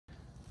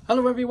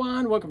Hello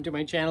everyone, welcome to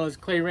my channel. It's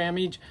Clay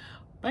Rammage,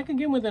 back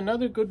again with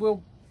another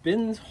Goodwill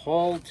bins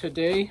haul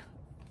today.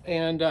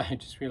 And I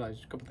just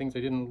realized a couple things I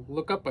didn't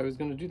look up. I was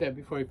going to do that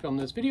before I filmed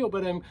this video,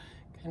 but I'm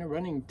kind of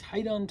running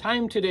tight on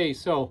time today,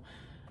 so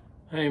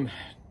I'm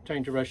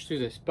trying to rush through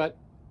this. But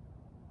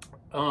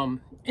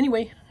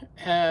anyway,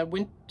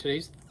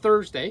 today's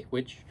Thursday,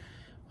 which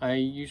I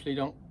usually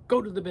don't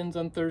go to the bins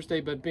on Thursday,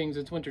 but being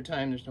it's winter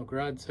time, there's no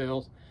garage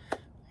sales, that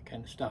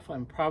kind of stuff.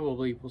 I'm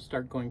probably will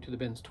start going to the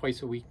bins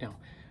twice a week now.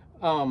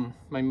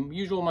 My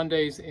usual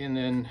Mondays and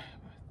then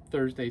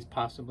Thursdays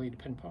possibly,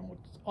 depending upon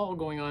what's all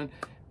going on.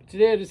 But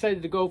today I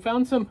decided to go,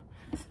 found some,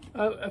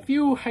 a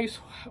few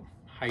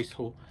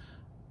household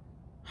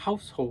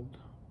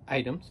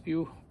items,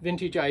 few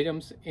vintage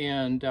items,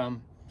 and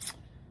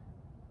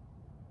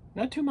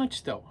not too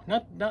much though,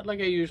 not like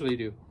I usually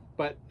do.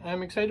 But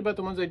I'm excited about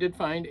the ones I did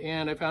find,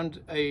 and I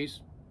found a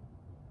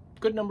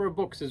good number of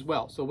books as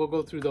well. So we'll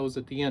go through those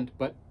at the end.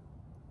 But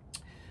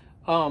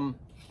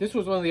this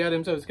was one of the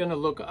items I was going to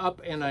look up,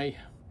 and I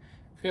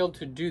failed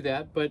to do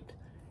that, but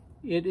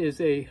it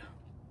is a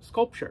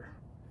sculpture.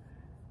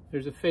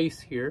 There's a face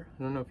here.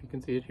 I don't know if you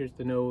can see it. Here's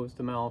the nose,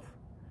 the mouth,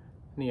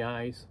 and the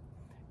eyes.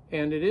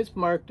 And it is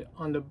marked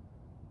on the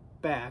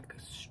back,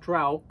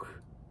 Strauch,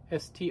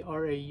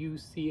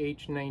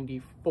 S-T-R-A-U-C-H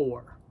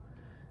 94.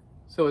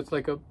 So it's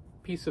like a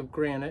piece of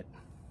granite.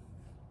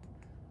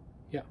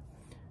 Yeah.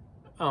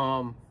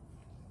 So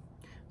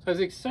I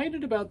was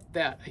excited about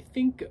that. I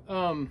think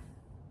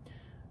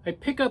I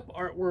pick up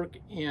artwork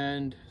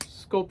and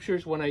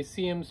sculptures when I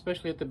see them,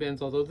 especially at the bins,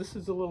 although this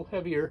is a little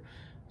heavier.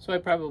 So I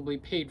probably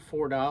paid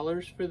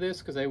 $4 for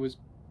this because I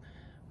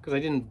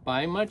didn't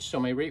buy much,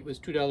 so my rate was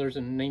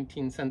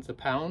 $2.19 a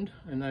pound,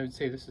 and I would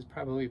say this is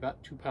probably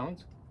about 2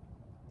 pounds.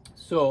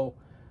 So,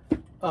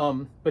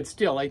 but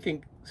still, I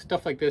think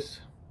stuff like this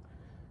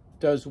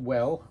does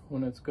well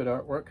when it's good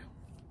artwork.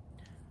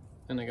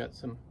 Then I got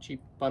some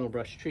cheap bottle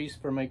brush trees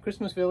for my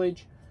Christmas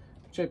village,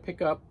 which I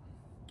pick up.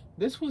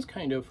 This was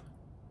kind of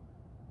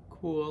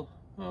cool.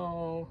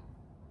 Oh,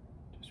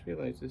 just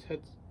realized his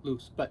head's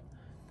loose, but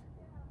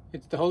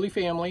it's the Holy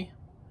Family,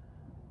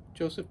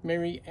 Joseph,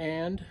 Mary,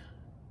 and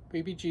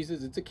baby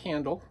Jesus. It's a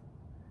candle,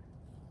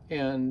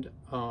 and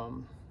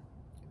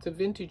it's a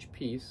vintage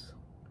piece.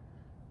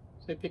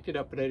 So I picked it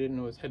up, but I didn't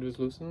know his head was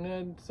loose, and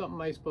then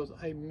something I suppose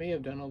I may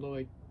have done, although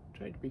I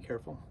tried to be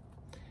careful.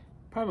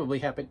 Probably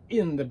happened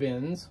in the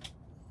bins.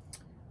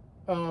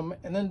 And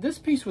then this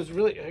piece was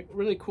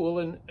really cool,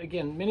 and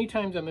again, many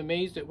times I'm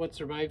amazed at what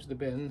survives the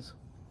bins.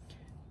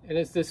 And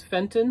it's this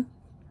Fenton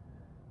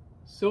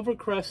silver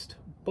crest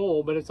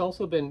bowl, but it's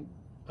also been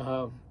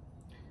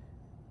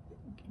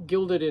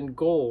gilded in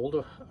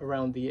gold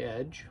around the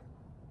edge,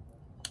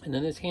 and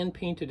then it's hand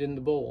painted in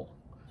the bowl,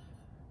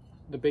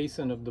 the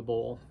basin of the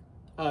bowl.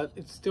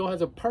 It still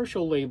has a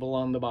partial label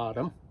on the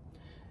bottom.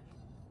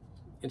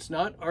 It's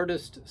not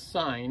artist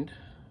signed.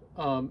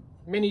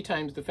 Many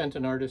times the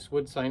Fenton artists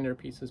would sign their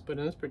pieces, but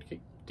in this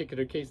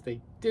particular case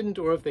they didn't,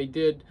 or if they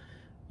did,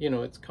 you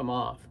know, it's come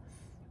off.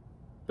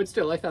 But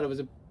still, I thought it was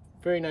a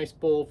very nice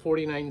bowl,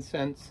 49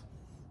 cents.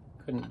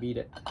 Couldn't beat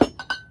it.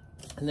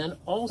 And then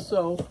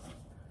also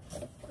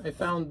I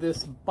found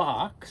this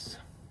box,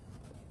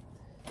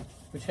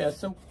 which has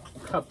some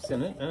cups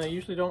in it, and I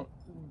usually don't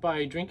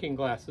buy drinking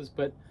glasses,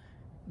 but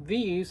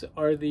these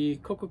are the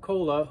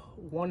Coca-Cola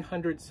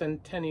 100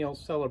 Centennial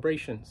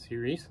Celebration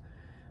Series.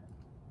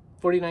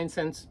 49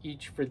 cents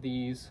each for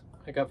these.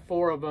 I got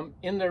 4 of them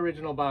in the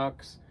original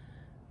box.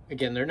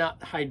 Again, they're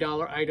not high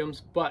dollar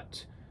items,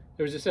 but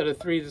there was a set of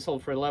 3 that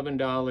sold for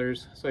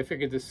 $11. So I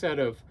figured the set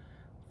of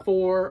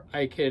 4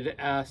 I could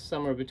ask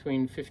somewhere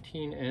between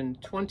 15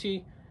 and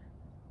 20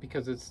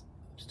 because it's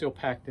still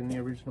packed in the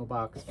original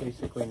box,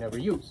 basically never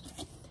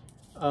used.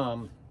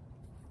 So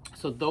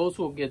those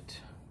will get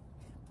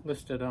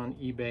listed on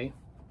eBay.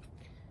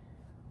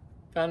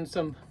 Found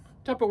some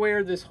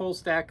Tupperware, this whole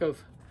stack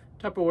of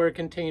Tupperware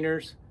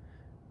containers.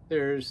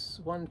 There's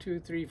 1, 2,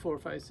 3, 4,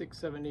 5, 6,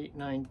 7, 8,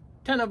 9,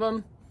 10 of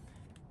them,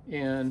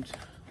 and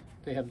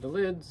they have the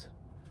lids,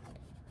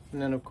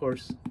 and then of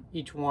course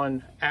each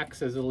one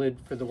acts as a lid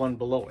for the one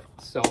below it.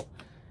 So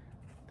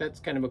that's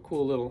kind of a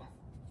cool little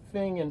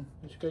thing, and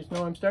as you guys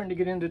know, I'm starting to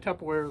get into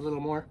Tupperware a little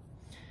more.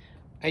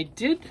 I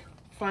did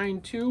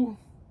find 2,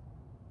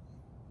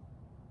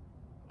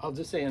 I'll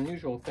just say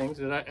unusual things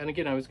that and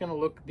again I was going to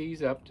look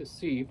these up to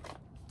see,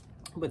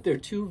 but they're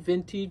 2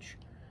 vintage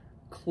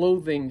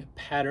clothing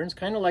patterns,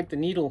 kind of like the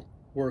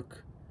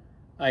needlework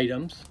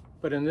items,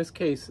 but in this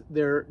case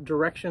they're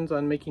directions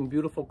on making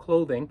beautiful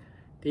clothing,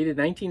 dated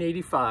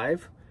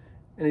 1985.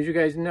 And as you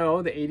guys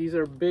know, the 80s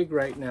are big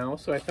right now,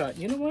 so I thought,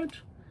 you know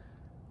what,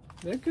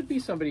 there could be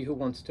somebody who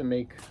wants to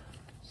make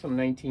some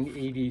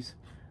 1980s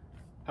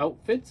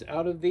outfits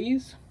out of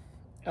these.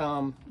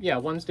 Yeah,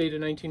 one's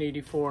dated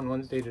 1984 and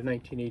one's dated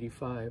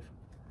 1985.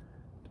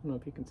 Don't know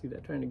if you can see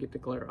that, trying to get the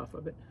glare off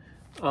of it.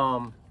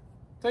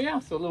 So yeah,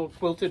 so little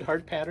quilted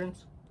heart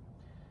patterns.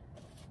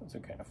 Those are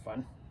kind of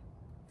fun.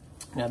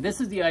 Now this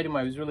is the item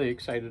I was really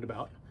excited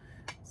about.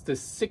 It's the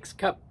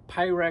 6-cup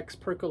Pyrex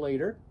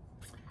percolator.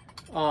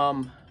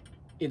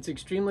 It's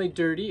extremely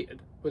dirty. It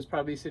was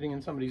probably sitting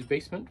in somebody's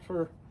basement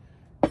for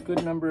a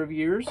good number of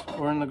years,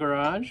 or in the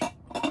garage,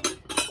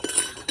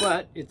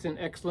 but it's in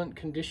excellent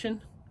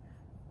condition.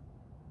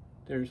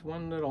 There's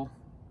one little,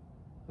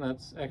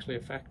 that's actually a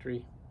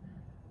factory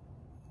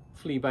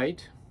flea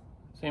bite.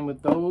 Same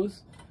with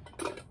those.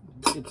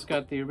 It's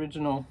got the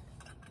original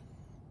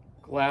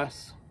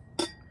glass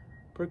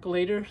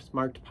percolator. It's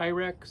marked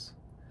Pyrex.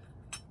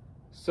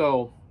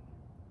 So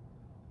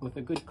with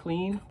a good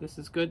clean, this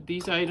is good.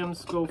 These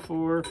items go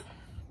for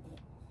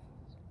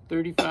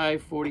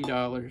 $35,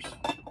 $40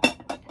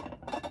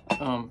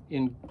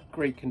 in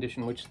great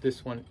condition, which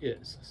this one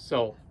is.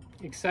 So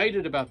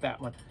excited about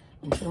that one.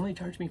 And she only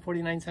charged me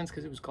 49 cents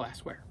because it was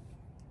glassware.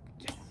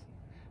 Yes.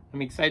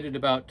 I'm excited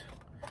about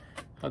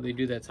how they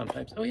do that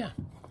sometimes. Oh yeah,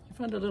 I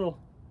found a little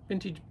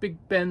vintage Big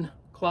Ben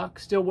clock.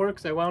 Still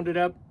works. I wound it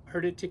up,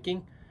 heard it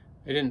ticking.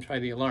 I didn't try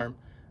the alarm,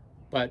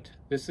 but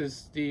this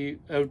is the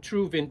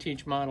true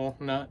vintage model,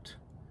 not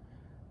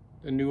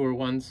the newer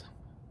ones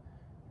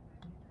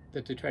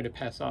that they try to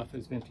pass off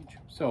as vintage.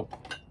 So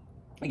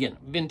again,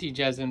 vintage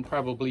as in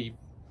probably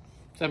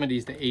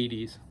 70s to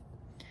 80s,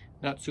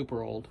 not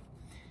super old.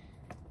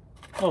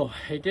 Oh,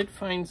 I did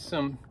find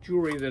some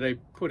jewelry that I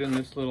put in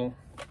this little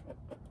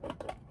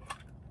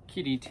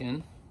kitty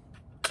tin.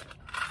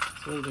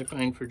 So what did I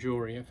find for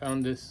jewelry? I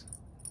found this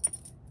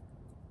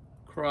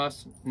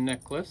cross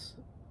necklace.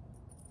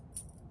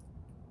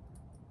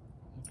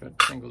 I got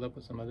tangled up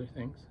with some other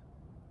things.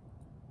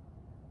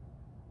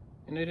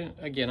 And I didn't,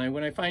 again,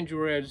 when I find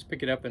jewelry, I just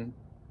pick it up and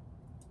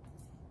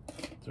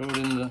throw it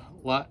in the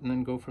lot and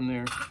then go from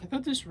there. I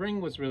thought this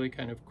ring was really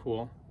kind of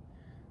cool.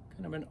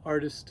 Kind of an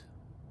artist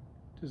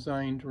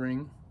designed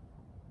ring.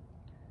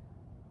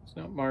 It's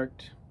not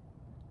marked.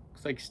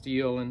 Looks like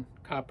steel and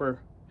copper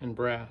and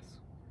brass.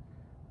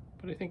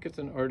 But I think it's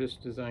an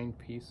artist designed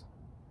piece.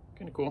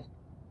 Kind of cool.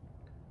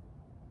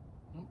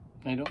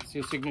 I don't see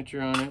a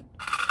signature on it.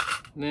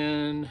 And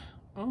then,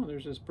 oh,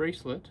 there's this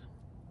bracelet.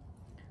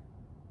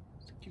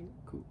 It's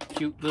a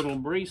cute little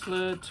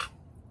bracelet.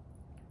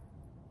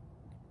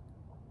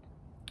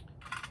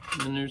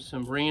 And then there's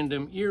some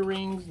random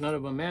earrings, none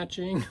of them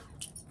matching.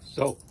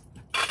 So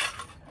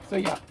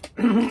yeah,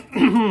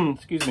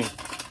 excuse me.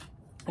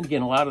 And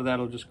again, a lot of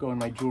that'll just go in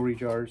my jewelry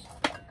jars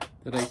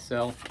that I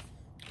sell.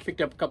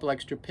 Picked up a couple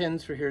extra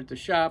pins for here at the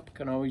shop.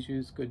 Can always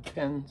use good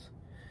pins.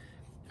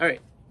 All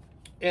right,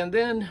 and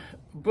then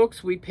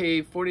books we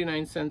pay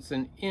 49 cents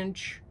an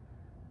inch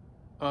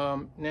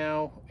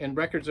now, and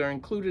records are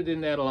included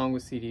in that along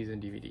with CDs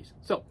and DVDs.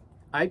 So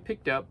I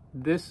picked up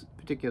this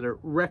particular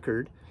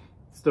record.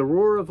 It's The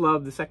Roar of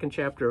Love, the second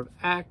chapter of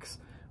Acts.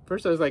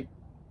 First I was like,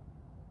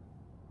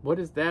 what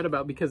is that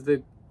about? Because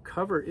the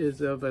cover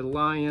is of a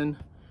lion.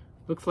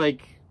 Looks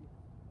like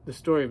the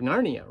story of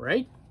Narnia,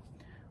 right?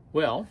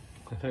 Well,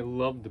 I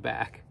love the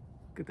back.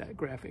 Look at that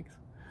graphics.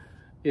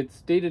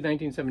 It's dated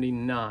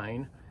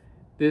 1979.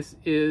 This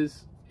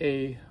is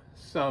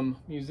some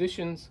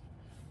musicians'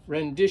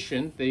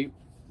 rendition. They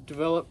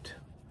developed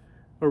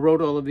or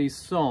wrote all of these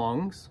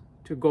songs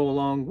to go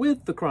along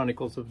with the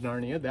Chronicles of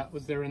Narnia. That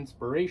was their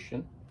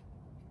inspiration.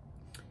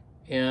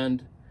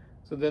 And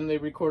so then they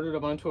recorded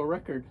them onto a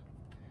record.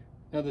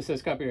 Now this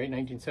says copyright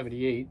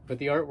 1978, but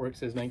the artwork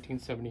says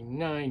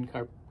 1979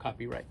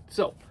 copyright.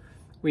 So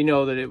we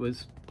know that it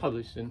was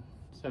published in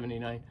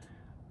 79.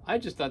 I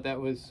just thought that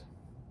was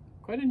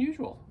quite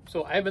unusual.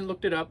 So I haven't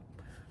looked it up,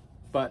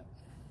 but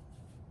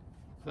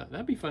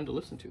that'd be fun to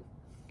listen to.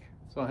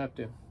 So I'll have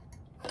to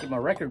get my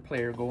record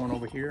player going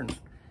over here and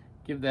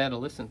give that a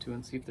listen to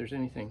and see if there's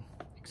anything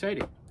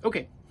exciting.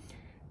 Okay,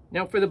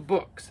 now for the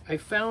books. I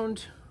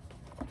found,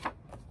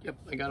 yep,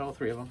 I got all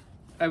three of them.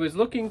 I was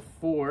looking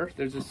for,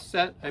 there's a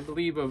set, I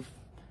believe, of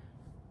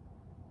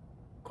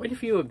quite a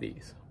few of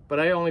these, but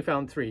I only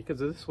found three because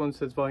this one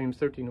says volumes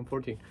 13 and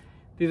 14.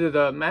 These are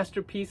the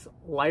Masterpiece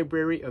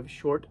Library of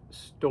Short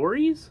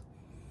Stories.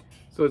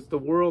 So it's the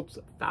world's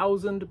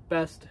 1,000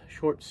 best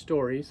short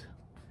stories.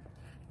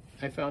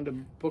 I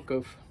found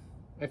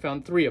I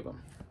found three of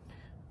them.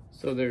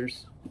 So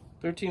there's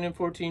 13 and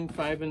 14,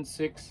 5 and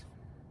 6,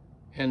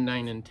 and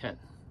 9 and 10.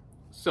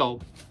 So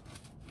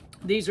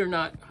these are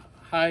not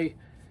high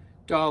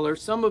dollar.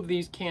 Some of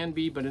these can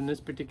be, but in this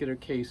particular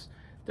case,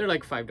 they're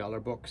like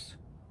 $5 books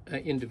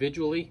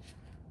individually.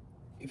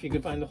 If you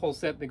can find the whole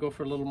set, they go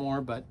for a little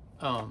more, but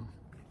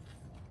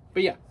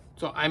yeah.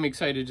 So I'm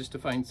excited just to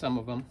find some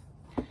of them.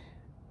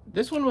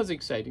 This one was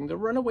exciting. The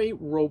Runaway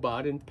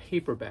Robot in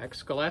paperback,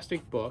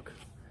 Scholastic book.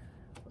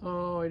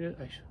 Oh, I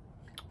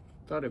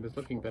thought it was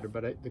looking better,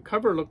 but the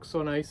cover looks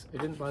so nice. I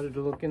didn't bother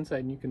to look inside,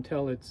 and you can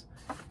tell it's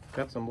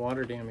got some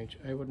water damage.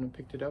 I wouldn't have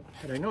picked it up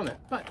had I known that,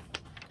 but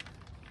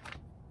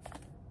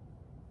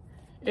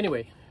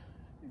anyway,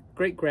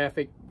 great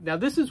graphic. Now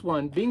this is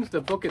one, being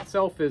the book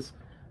itself is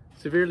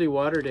severely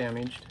water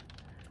damaged,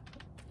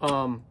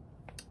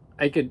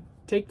 I could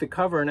take the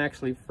cover and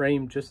actually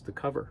frame just the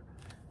cover,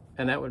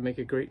 and that would make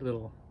a great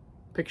little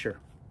picture.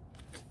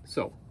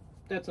 So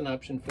that's an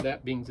option for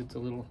that, being it's a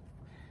little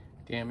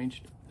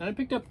damaged. And I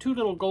picked up two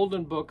little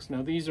golden books.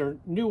 Now these are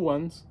new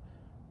ones,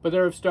 but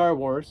they're of Star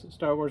Wars.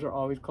 Star Wars are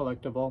always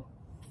collectible.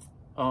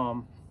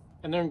 And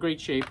they're in great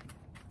shape.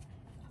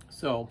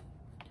 So,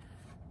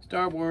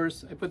 Star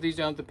Wars, I put these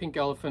down at the Pink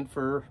Elephant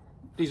for,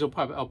 these will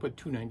probably, I'll put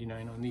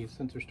 $2.99 on these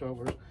since they're Star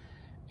Wars.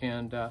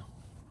 And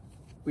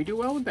we do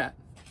well with that.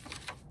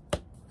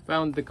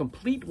 Found the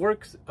complete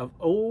works of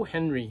O.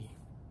 Henry,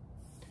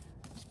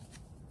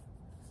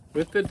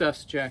 with the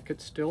dust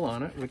jacket still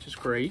on it, which is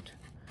great.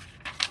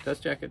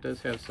 Dust jacket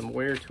does have some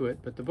wear to it,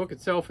 but the book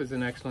itself is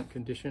in excellent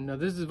condition. Now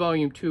this is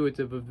volume 2. It's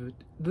of a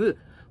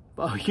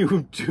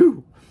volume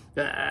 2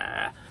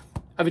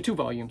 of a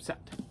 2-volume set,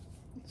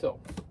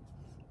 so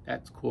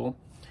that's cool.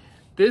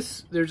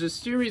 There's a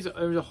series,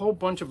 there's a whole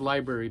bunch of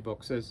library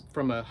books as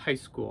from a high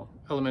school,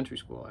 elementary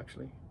school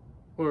actually,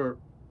 or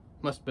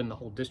must have been the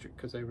whole district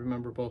because I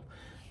remember both.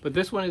 But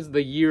this one is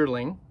The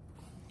Yearling.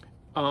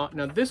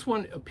 Now this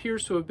one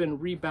appears to have been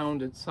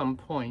rebound at some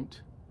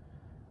point,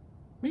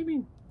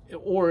 maybe.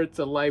 Or it's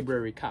a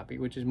library copy,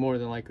 which is more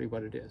than likely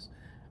what it is.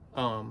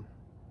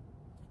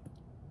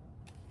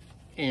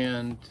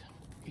 And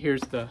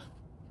here's the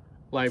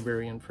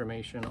library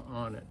information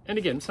on it. And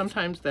again,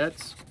 sometimes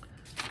that's,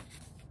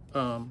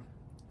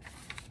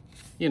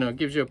 you know, it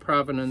gives you a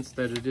provenance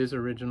that it is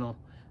original.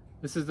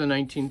 This is the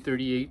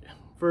 1938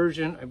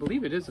 version. I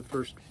believe it is the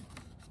first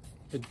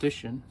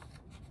edition.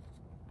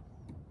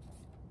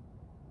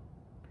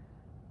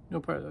 No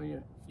part of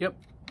it. Yep.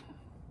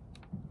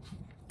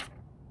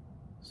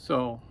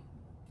 So,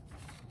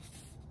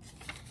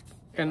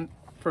 and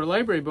for a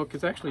library book,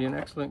 it's actually in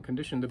excellent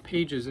condition. The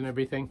pages and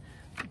everything.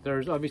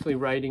 There's obviously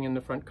writing in the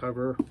front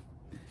cover,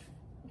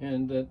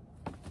 and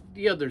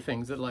the other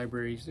things that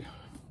libraries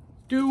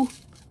do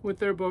with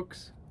their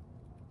books.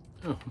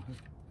 Oh.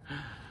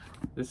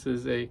 This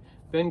is a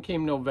Then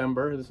Came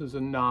November. This is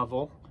a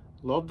novel.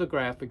 Love the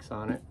graphics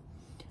on it.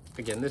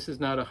 Again, this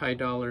is not a high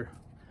dollar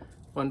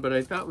one, but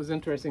I thought was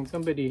interesting.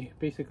 Somebody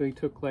basically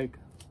took like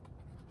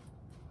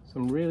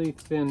some really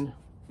thin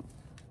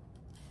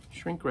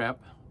shrink wrap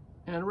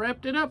and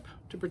wrapped it up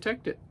to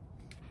protect it,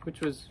 which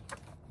was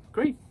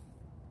great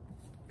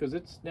because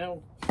it's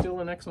now still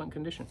in excellent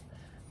condition.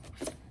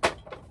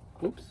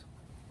 Oops,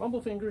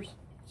 rumble fingers.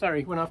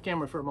 Sorry, went off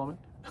camera for a moment.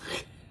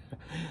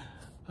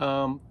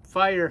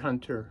 Fire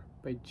Hunter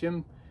by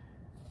Jim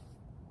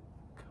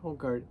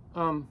Colgard.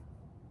 I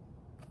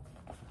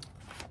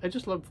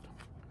just love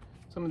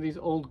some of these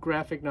old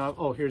graphic novels.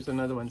 Oh, here's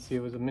another one. See,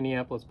 it was a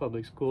Minneapolis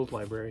Public Schools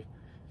library.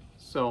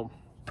 So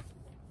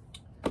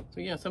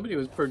yeah, somebody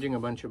was purging a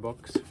bunch of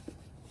books. Is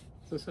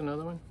this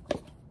another one?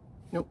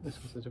 Nope,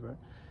 this was a different.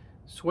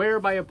 Swear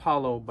by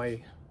Apollo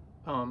by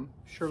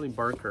Shirley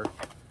Barker.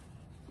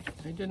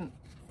 I don't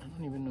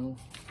even know.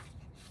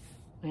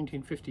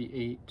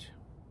 1958.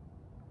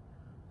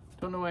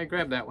 Don't know why I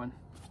grabbed that one.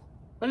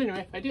 But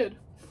anyway, I did.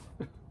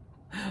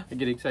 I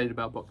get excited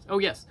about books. Oh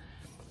yes,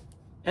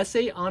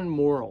 Essay on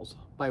Morals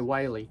by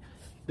Wiley.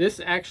 This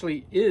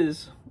actually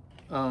is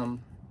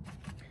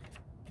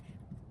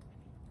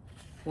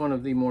one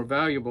of the more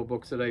valuable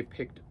books that I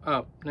picked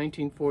up.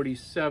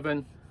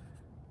 1947.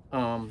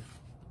 Love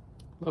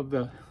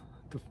the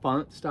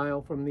font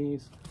style from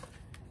these.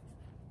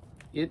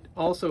 It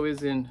also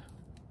is in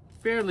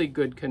fairly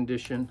good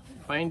condition.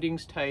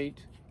 Binding's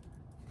tight.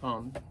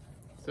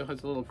 Still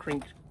has a little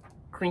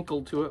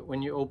crinkle to it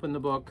when you open the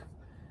book.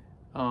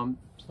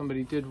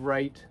 Somebody did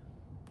write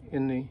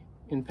in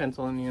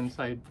pencil on the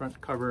inside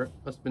front cover. It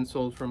must have been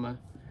sold from a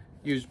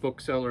used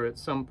bookseller at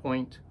some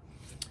point.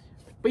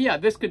 But yeah,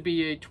 this could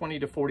be a $20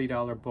 to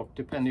 $40 book,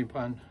 depending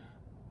upon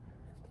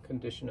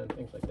condition and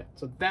things like that.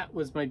 So that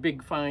was my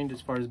big find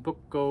as far as book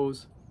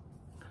goes.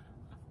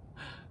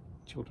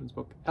 Children's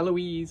book.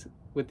 Eloise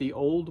with the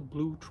Old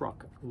Blue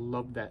Truck.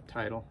 Love that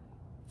title.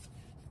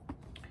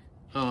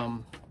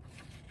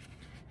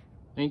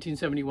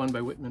 1971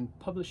 by Whitman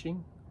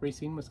Publishing,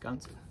 Racine,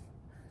 Wisconsin.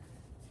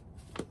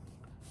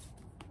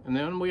 And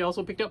then we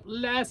also picked up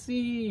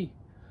Lassie.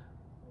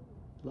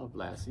 Love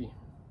Lassie.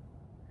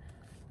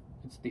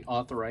 It's the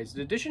authorized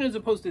edition as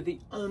opposed to the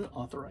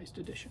unauthorized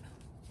edition.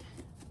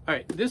 All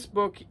right, this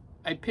book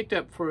I picked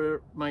up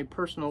for my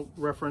personal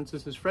reference.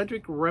 This is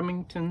Frederick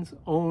Remington's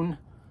Own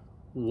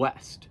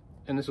West.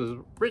 And this was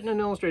written and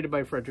illustrated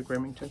by Frederick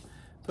Remington.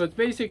 So it's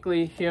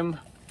basically him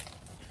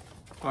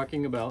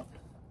talking about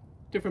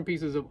different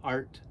pieces of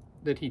art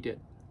that he did.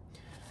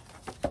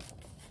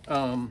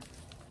 And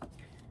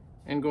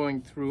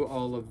going through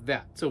all of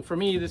that. So for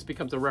me, this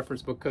becomes a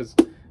reference book because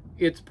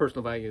its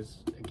personal value is,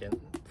 again,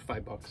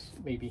 $5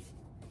 maybe.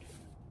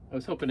 I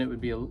was hoping it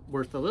would be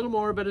worth a little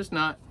more, but it's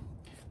not.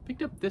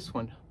 Picked up this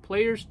one,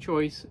 Player's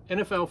Choice,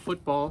 NFL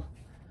football.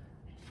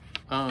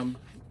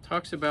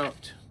 Talks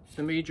about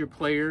the major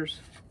players.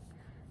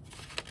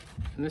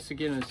 And this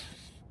again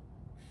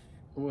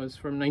was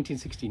from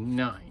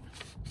 1969.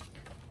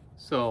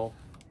 So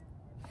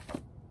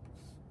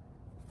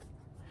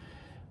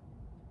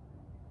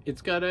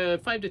it's got a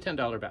 $5 to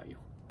 $10 value.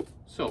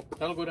 So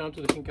that'll go down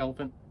to the Pink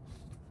Elephant.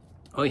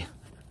 Oh yeah,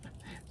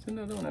 it's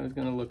another one I was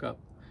going to look up.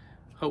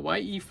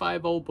 Hawaii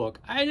 5-0 book.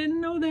 I didn't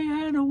know they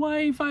had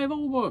Hawaii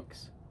 5-0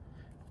 books.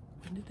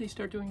 When did they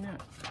start doing that?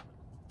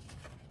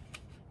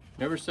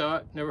 Never saw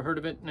it, never heard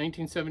of it.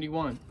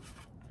 1971.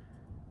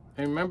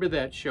 I remember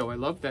that show. I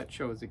loved that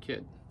show as a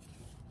kid.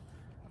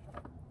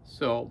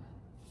 So,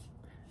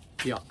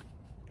 the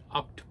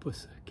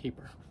Octopus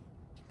Caper.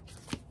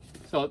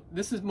 So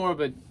this is more of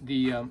and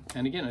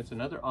again, it's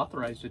another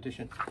authorized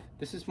edition.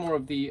 This is more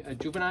of the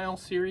juvenile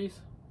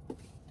series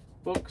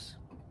books.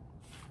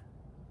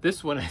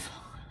 This one,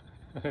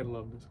 I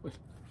love this one.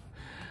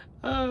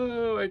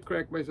 Oh, I'd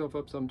crack myself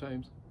up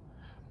sometimes.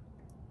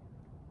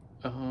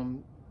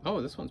 Oh,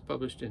 this one's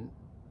published in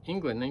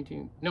England,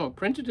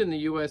 printed in the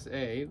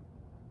USA.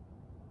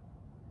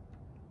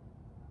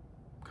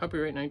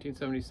 Copyright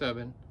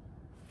 1977.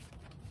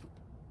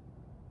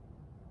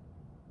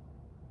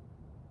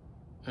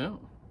 Oh,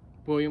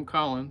 William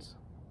Collins,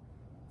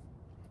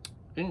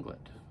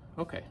 England.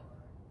 Okay.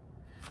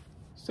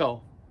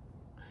 So,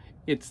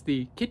 it's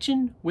the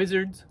Kitchen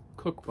Wizards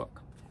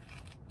Cookbook.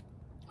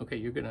 Okay,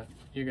 you're gonna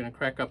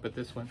crack up at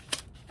this one.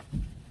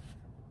 You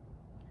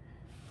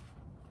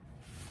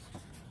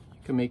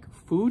can make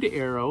food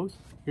arrows.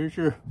 Here's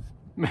your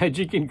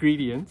magic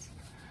ingredients.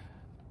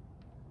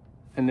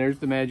 And there's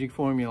the magic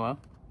formula,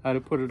 how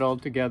to put it all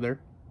together.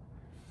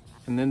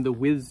 And then the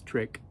whiz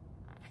trick.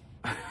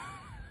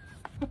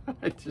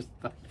 I just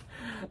thought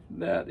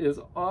that is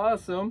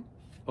awesome.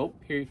 Oh,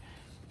 here you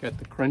got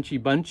the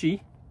crunchy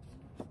bunchy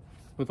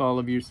with all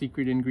of your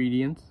secret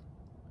ingredients.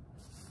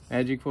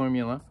 Magic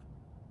formula.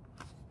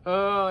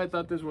 Oh, I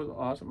thought this was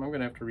awesome. I'm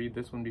gonna have to read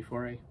this one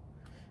before I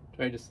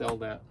try to sell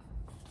that.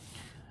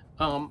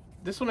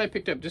 This one I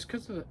picked up just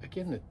because of,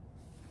 again, the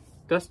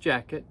dust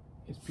jacket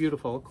is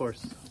beautiful. Of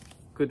course,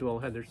 Goodwill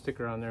had their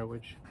sticker on there,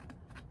 which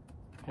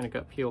kind of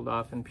got peeled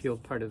off and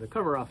peeled part of the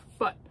cover off,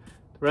 but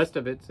the rest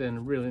of it's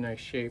in really nice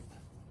shape.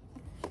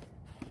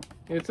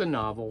 It's a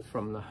novel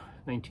from the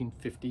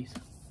 1950s.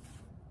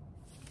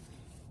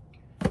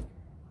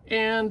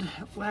 And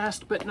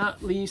last but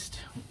not least,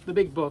 the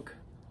big book,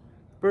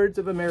 Birds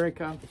of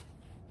America.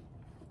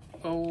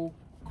 Oh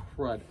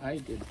crud, I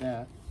did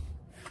that.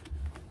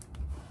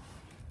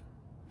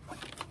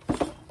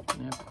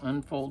 I have to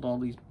unfold all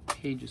these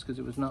pages because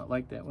it was not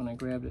like that when I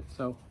grabbed it.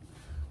 So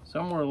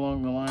somewhere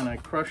along the line I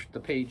crushed the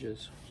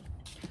pages.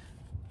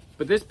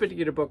 But this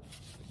particular book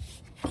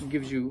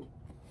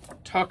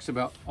talks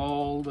about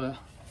all the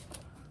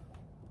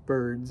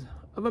birds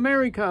of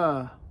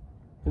America.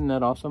 Isn't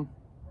that awesome?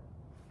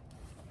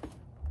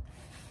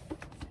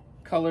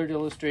 Colored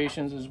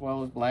illustrations as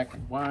well as black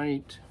and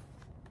white.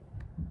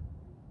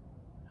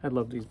 I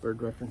love these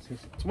bird references.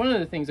 It's one of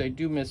the things I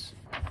do miss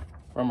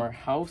from our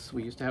house.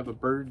 We used to have a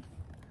bird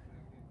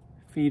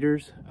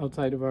feeders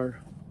outside of our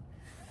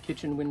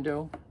kitchen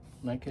window,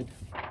 and I could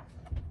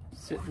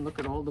sit and look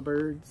at all the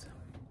birds.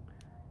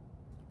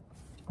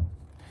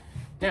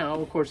 Now,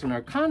 of course, in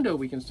our condo,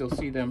 we can still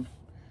see them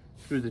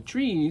through the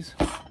trees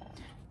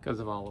because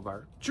of all of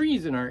our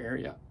trees in our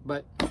area,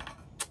 but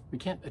we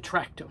can't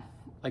attract them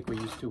like we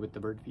used to with the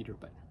bird feeder.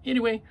 But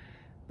anyway,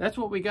 that's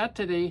what we got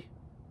today.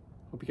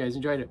 Hope you guys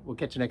enjoyed it. We'll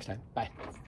catch you next time. Bye.